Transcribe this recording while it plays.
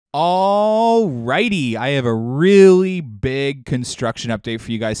Alrighty, I have a really big construction update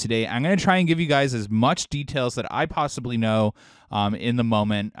for you guys today. I'm going to try and give you guys as much details that I possibly know in the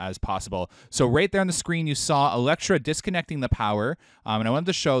moment as possible. So right there on the screen, you saw Electra disconnecting the power, and I wanted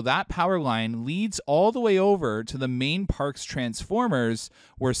to show that power line leads all the way over to the main park's transformers,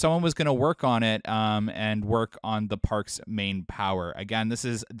 where someone was going to work on it and work on the park's main power. Again, this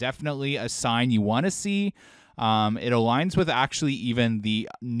is definitely a sign you want to see. It aligns with actually even the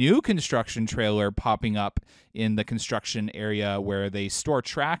new construction trailer popping up in the construction area where they store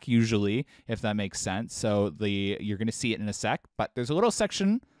track usually, if that makes sense. So you're going to see it in a sec, but there's a little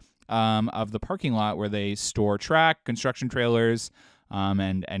section of the parking lot where they store track, construction trailers,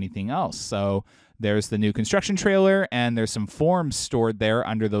 and anything else. So there's the new construction trailer, and there's some forms stored there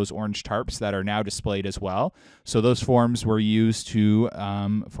under those orange tarps that are now displayed as well. So those forms were used to,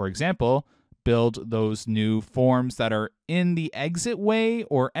 for example, build those new forms that are in the exit way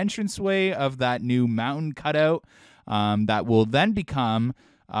or entrance way of that new mountain cutout that will then become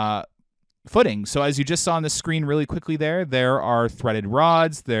footing. So as you just saw on the screen really quickly there are threaded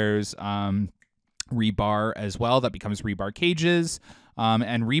rods, there's rebar as well that becomes rebar cages,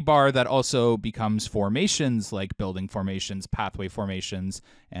 and rebar that also becomes formations like building formations, pathway formations,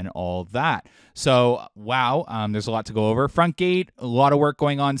 and all that. So, wow, there's a lot to go over. Front gate, a lot of work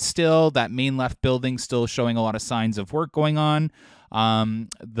going on still. That main left building still showing a lot of signs of work going on.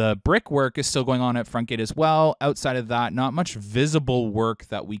 The brickwork is still going on at front gate as well. Outside of that, not much visible work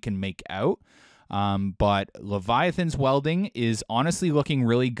that we can make out. But Leviathan's welding is honestly looking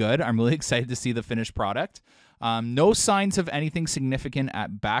really good. I'm really excited to see the finished product. No signs of anything significant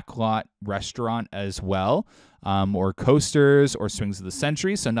at Backlot Restaurant as well, or coasters or Swings of the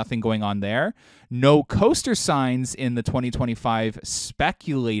Century, so nothing going on there. No coaster signs in the 2025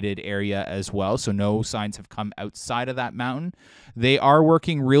 speculated area as well, so no signs have come outside of that mountain. They are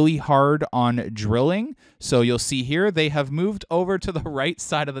working really hard on drilling, so you'll see here they have moved over to the right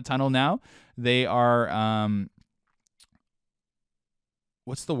side of the tunnel now. They are,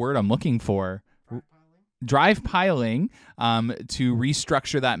 what's the word I'm looking for? Drive piling to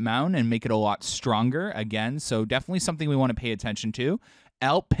restructure that mountain and make it a lot stronger again. So definitely something we want to pay attention to.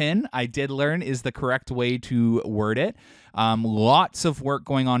 Alpin, I did learn, is the correct way to word it. Lots of work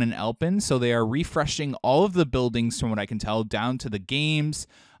going on in Alpin. So they are refreshing all of the buildings from what I can tell down to the games.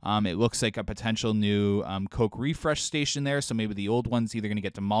 It looks like a potential new Coke refresh station there. So maybe the old one's either going to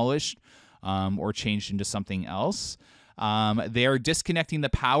get demolished or changed into something else. They are disconnecting the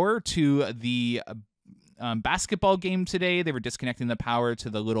power to the basketball game today. They were disconnecting the power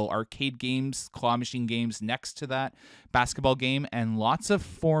to the little arcade games, claw machine games next to that basketball game, and lots of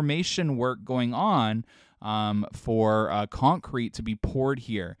formation work going on for concrete to be poured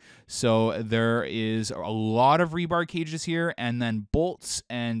here. So there is a lot of rebar cages here, and then bolts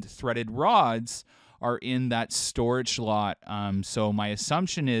and threaded rods are in that storage lot. So my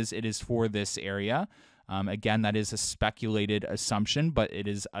assumption is it is for this area. Again, that is a speculated assumption, but it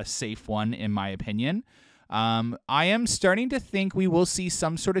is a safe one in my opinion. I am starting to think we will see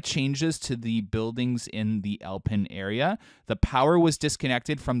some sort of changes to the buildings in the Alpin area. The power was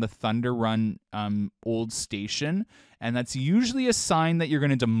disconnected from the Thunder Run old station, and that's usually a sign that you're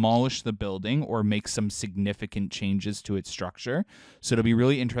going to demolish the building or make some significant changes to its structure. So it'll be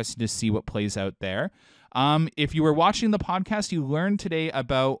really interesting to see what plays out there. If you were watching the podcast, you learned today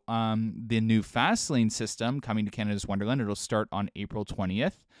about the new fast lane system coming to Canada's Wonderland. It'll start on April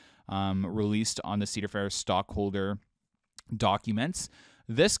 20th. Released on the Cedar Fair stockholder documents.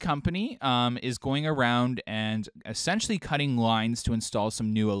 This company is going around and essentially cutting lines to install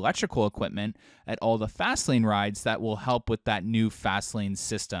some new electrical equipment at all the fast lane rides that will help with that new fast lane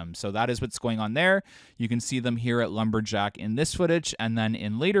system. So that is what's going on there. You can see them here at Lumberjack in this footage, and then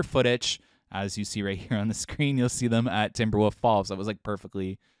in later footage, as you see right here on the screen, you'll see them at Timberwolf Falls. That was like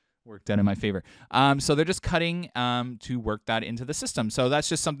perfectly worked out in my favor. So they're just cutting to work that into the system. So that's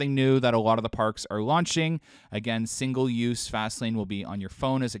just something new that a lot of the parks are launching. Again, single-use Fastlane will be on your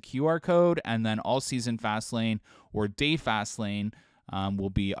phone as a QR code, and then all-season Fastlane or day Fastlane will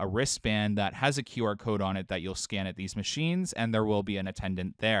be a wristband that has a QR code on it that you'll scan at these machines, and there will be an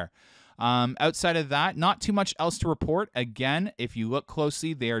attendant there. Outside of that, not too much else to report. Again, if you look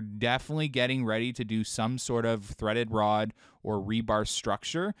closely, they are definitely getting ready to do some sort of threaded rod or rebar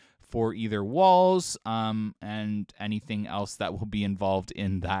structure for either walls and anything else that will be involved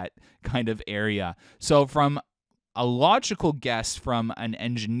in that kind of area. So from a logical guess from an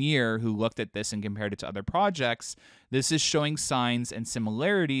engineer who looked at this and compared it to other projects, this is showing signs and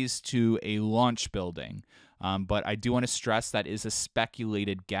similarities to a launch building. But I do want to stress that is a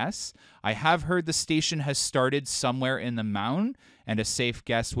speculated guess. I have heard the station has started somewhere in the mountain, and a safe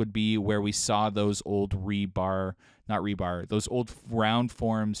guess would be where we saw those old those old round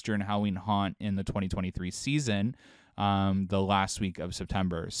forms during Halloween Haunt in the 2023 season, the last week of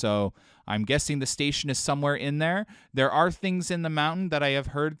September. So I'm guessing the station is somewhere in there. There are things in the mountain that I have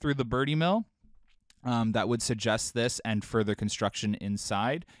heard through the Birdie Mill that would suggest this and further construction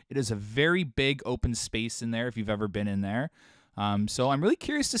inside. It is a very big open space in there if you've ever been in there. So I'm really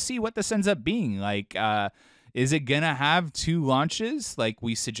curious to see what this ends up being. Like, is it going to have 2 launches like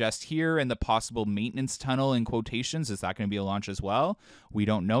we suggest here, and the possible maintenance tunnel in quotations? Is that going to be a launch as well? We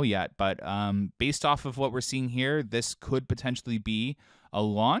don't know yet. But based off of what we're seeing here, this could potentially be a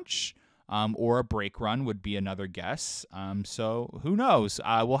launch. Or a brake run would be another guess. So who knows?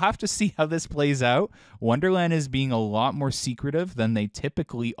 We'll have to see how this plays out. Wonderland is being a lot more secretive than they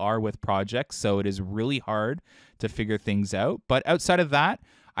typically are with projects, so it is really hard to figure things out. But outside of that,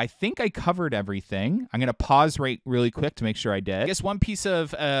 I think I covered everything. I'm going to pause really quick to make sure I did. I guess one piece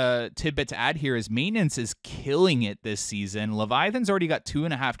of tidbit to add here is maintenance is killing it this season. Leviathan's already got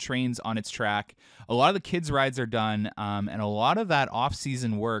 2.5 trains on its track. A lot of the kids' rides are done, and a lot of that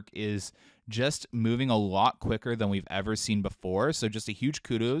off-season work is just moving a lot quicker than we've ever seen before. So just a huge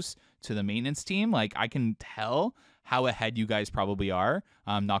kudos to the maintenance team. Like, I can tell how ahead you guys probably are,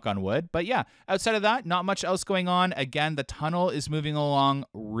 knock on wood. But yeah, outside of that, not much else going on. Again, the tunnel is moving along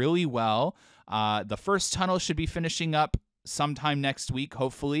really well. The first tunnel should be finishing up sometime next week,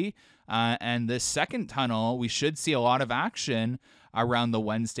 hopefully. And this second tunnel, we should see a lot of action around the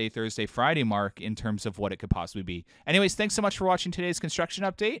Wednesday, Thursday, Friday mark in terms of what it could possibly be. Anyways, thanks so much for watching today's construction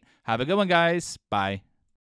update. Have a good one, guys. Bye.